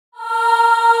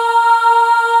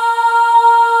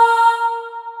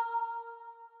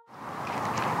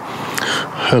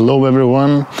Hello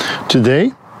everyone.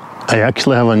 Today I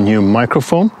actually have a new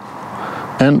microphone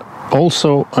and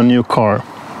also a new car.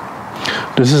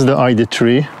 This is the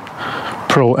ID.3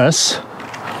 Pro S.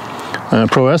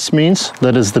 Pro S means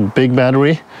that is the big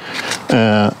battery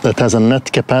that has a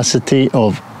net capacity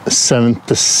of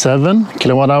 77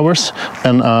 kilowatt hours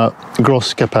and a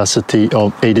gross capacity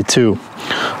of 82.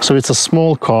 So it's a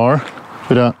small car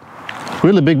with a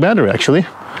really big battery actually.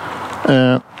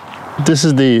 This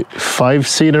is the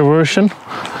 5-seater version.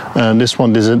 This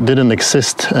one didn't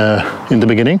exist in the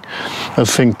beginning. I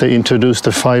think they introduced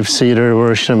the 5-seater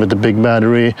version with the big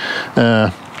battery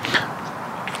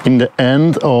in the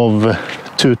end of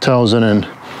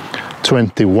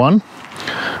 2021.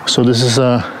 So this is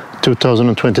a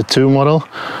 2022 model.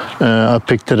 I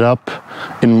picked it up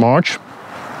in March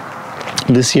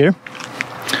this year.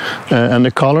 And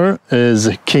the color is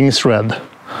King's Red.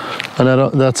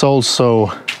 And that's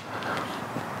also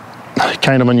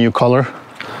kind of a new color.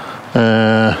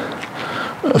 I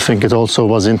think it also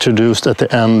was introduced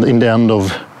in the end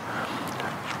of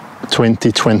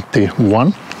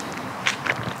 2021.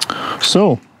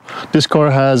 So this car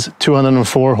has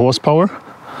 204 horsepower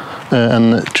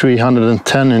and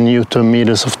 310 Newton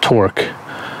meters of torque.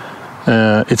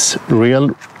 It's rear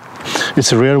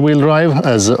wheel drive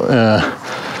as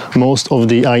most of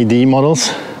the ID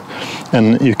models,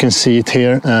 and you can see it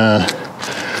here.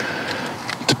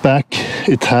 The back,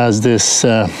 it has this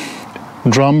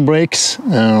drum brakes.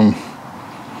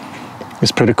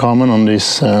 It's pretty common on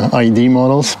these ID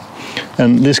models,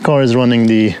 and this car is running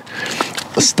the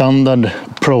standard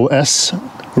Pro S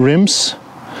rims,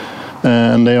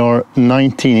 and they are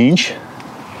 19-inch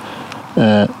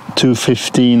to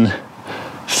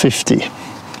 1550.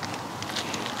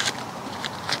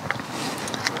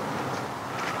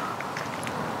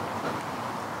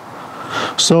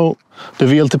 So the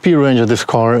VLTP range of this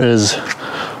car is,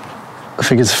 I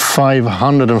think it's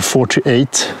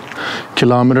 548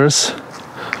 kilometers.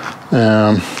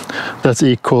 That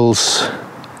equals,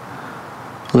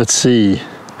 let's see,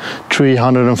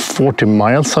 340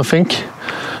 miles, I think.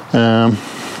 And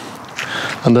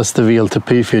that's the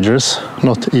VLTP figures,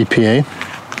 not EPA.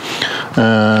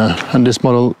 And this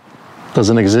model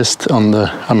doesn't exist on the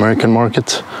American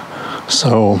market,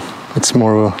 so it's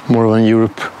more of a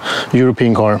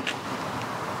European car.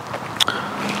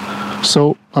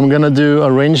 So I'm gonna do a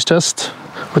range test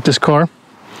with this car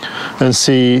and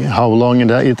see how long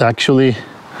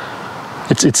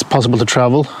it's possible to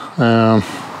travel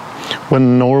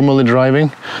when normally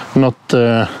driving, not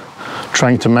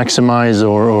trying to maximize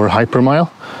or hypermile,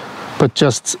 but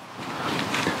just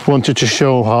wanted to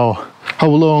show how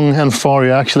long and far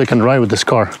you actually can drive with this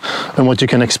car and what you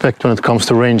can expect when it comes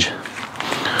to range.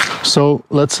 So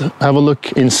let's have a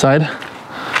look inside.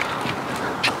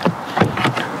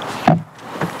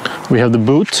 We have the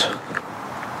boot.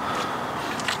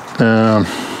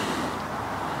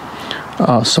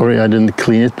 Sorry, I didn't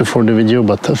clean it before the video,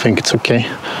 but I think it's okay.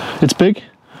 It's big.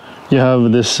 You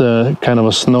have this kind of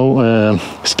a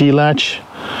ski latch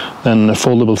and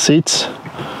foldable seats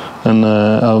and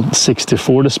a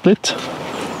 60/40 split.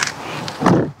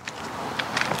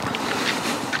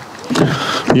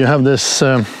 You have this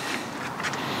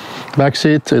back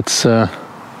seat. It's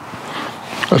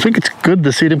I think it's good.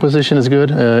 The seating position is good.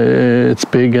 It's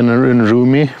big and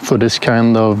roomy for this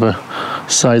kind of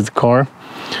sized car.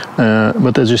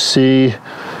 But as you see,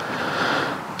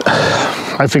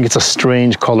 I think it's a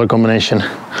strange color combination.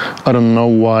 I don't know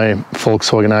why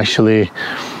Volkswagen actually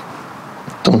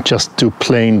don't just do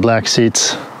plain black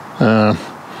seats.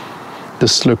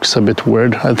 This looks a bit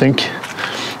weird, I think.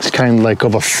 It's kind of like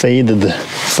of a faded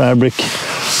fabric.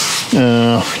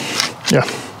 Yeah,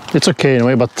 it's okay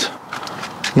anyway, but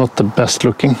not the best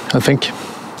looking, I think.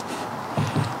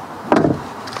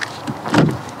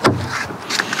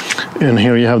 And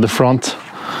here you have the front.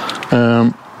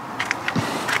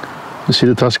 You see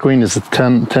the touchscreen is a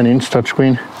 10-inch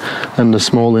touchscreen and a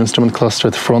small instrument cluster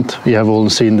at the front. You have all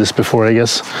seen this before, I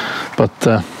guess, but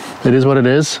it is what it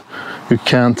is. You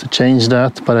can't change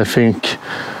that, but I think,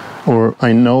 or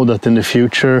I know that in the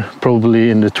future, probably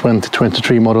in the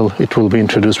 2023 model, it will be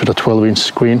introduced with a 12-inch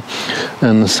screen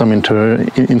and some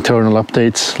internal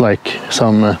updates, like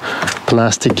some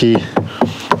plasticky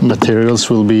materials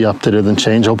will be updated and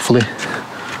changed, hopefully.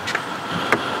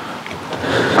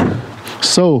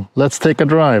 So let's take a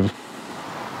drive,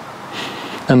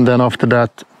 and then after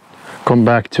that come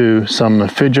back to some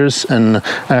figures and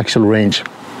actual range.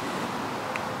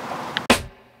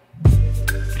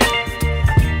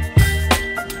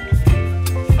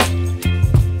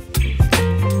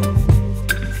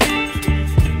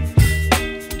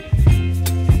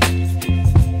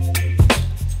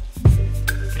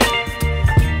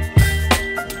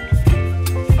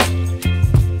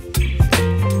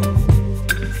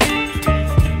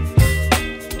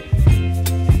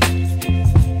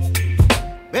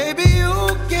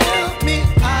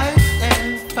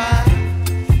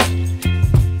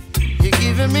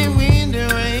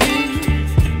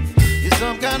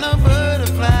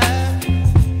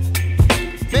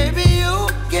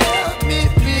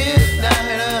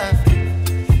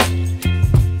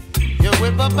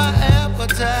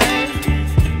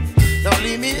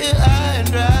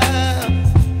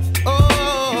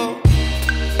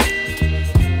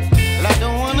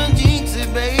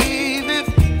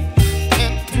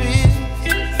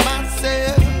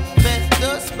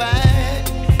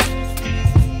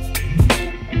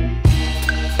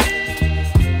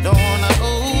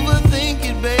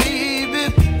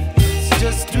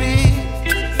 the street.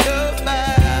 Your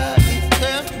body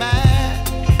and mine.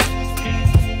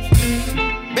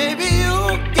 Baby, you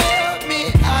give me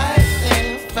ice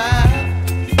and fire.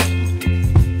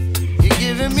 You're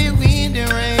giving me wind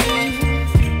and rain.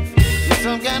 You're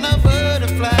some kind of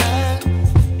butterfly.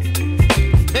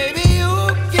 Baby, you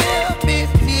give me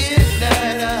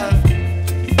midnight.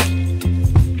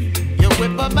 You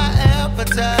whip up my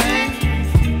appetite.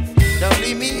 Don't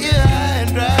leave me here high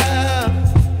and dry.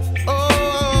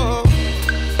 Oh,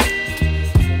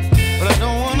 but I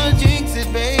don't wanna jinx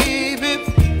it, baby.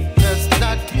 Let's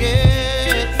not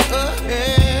get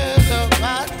ahead of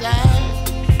my time.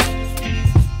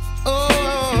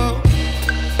 Oh,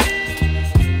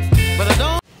 but I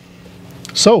don't.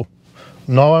 So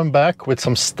now I'm back with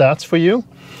some stats for you.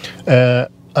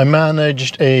 I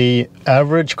managed a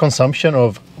average consumption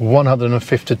of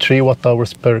 153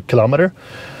 watt-hours per kilometer.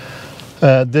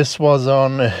 This was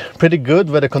on pretty good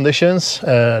weather conditions,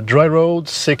 dry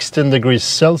roads, 16 degrees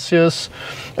Celsius,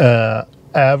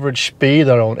 average speed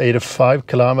around 85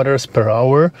 kilometers per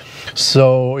hour.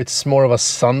 So it's more of a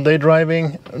Sunday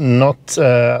driving, not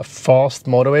fast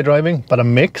motorway driving, but a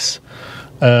mix.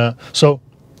 So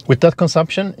with that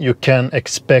consumption, you can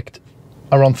expect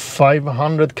around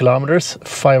 500 kilometers,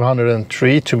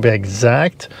 503 to be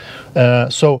exact.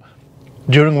 So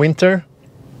during winter,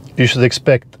 you should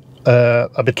expect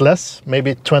a bit less,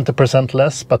 maybe 20%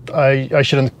 less, but I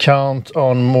shouldn't count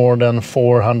on more than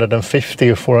 450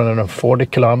 or 440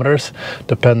 kilometers,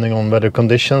 depending on weather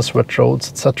conditions, wet roads,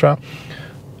 etc.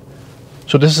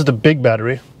 So this is the big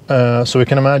battery. So we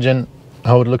can imagine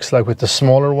how it looks like with the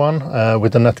smaller one,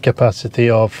 with a net capacity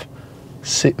of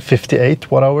 58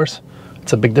 watt-hours.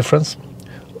 It's a big difference.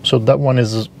 So that one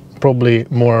is probably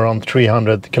more around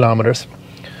 300 kilometers.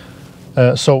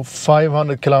 So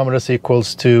 500 kilometers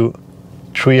equals to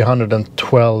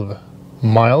 312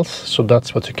 miles. So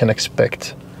that's what you can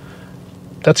expect.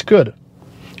 That's good.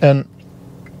 And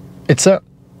it's a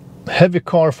heavy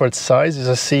car for its size. It's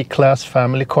a C-class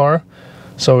family car.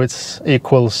 So it's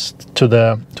equals to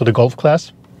the Golf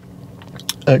class.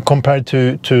 Compared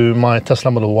to my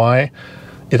Tesla Model Y,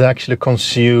 it actually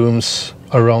consumes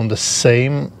around the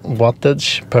same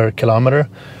wattage per kilometer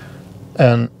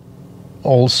and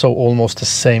also almost the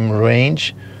same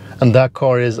range, and that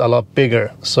car is a lot bigger.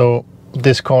 So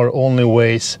this car only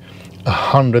weighs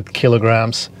 100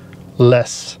 kilograms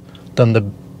less than the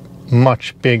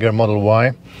much bigger Model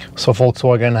Y. So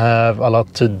Volkswagen have a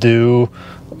lot to do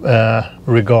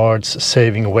regards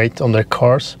saving weight on their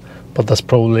cars, but that's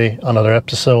probably another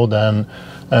episode and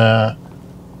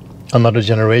another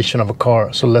generation of a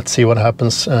car. So let's see what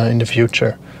happens in the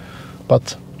future.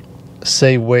 But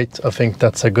save weight, I think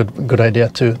that's a good idea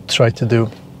to try to do.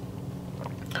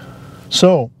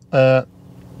 So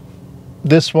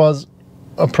this was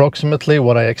approximately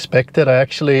what I expected. I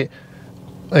actually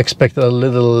expected a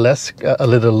little less, a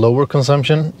little lower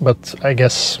consumption, but I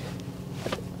guess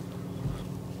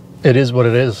it is what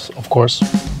it is, of course.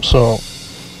 So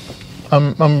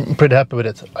I'm pretty happy with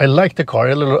it. I like the car.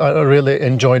 I really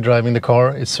enjoy driving the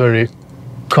car. It's very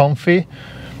comfy,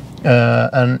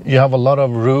 and you have a lot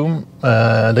of room.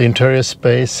 The interior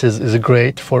space is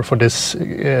great for this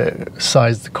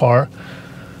sized car.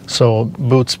 So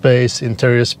boot space,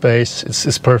 interior space,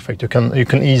 it's perfect. You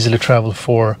can easily travel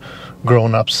 4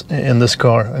 grown-ups in this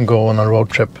car and go on a road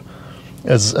trip,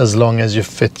 as long as you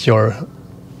fit your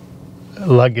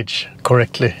luggage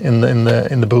correctly in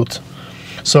the boot.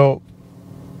 So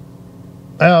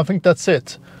I think that's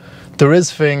it. There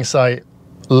is things I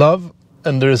love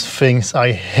and there is things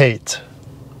I hate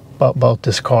about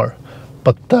this car,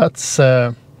 but that's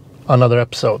another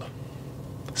episode.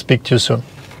 Speak to you soon.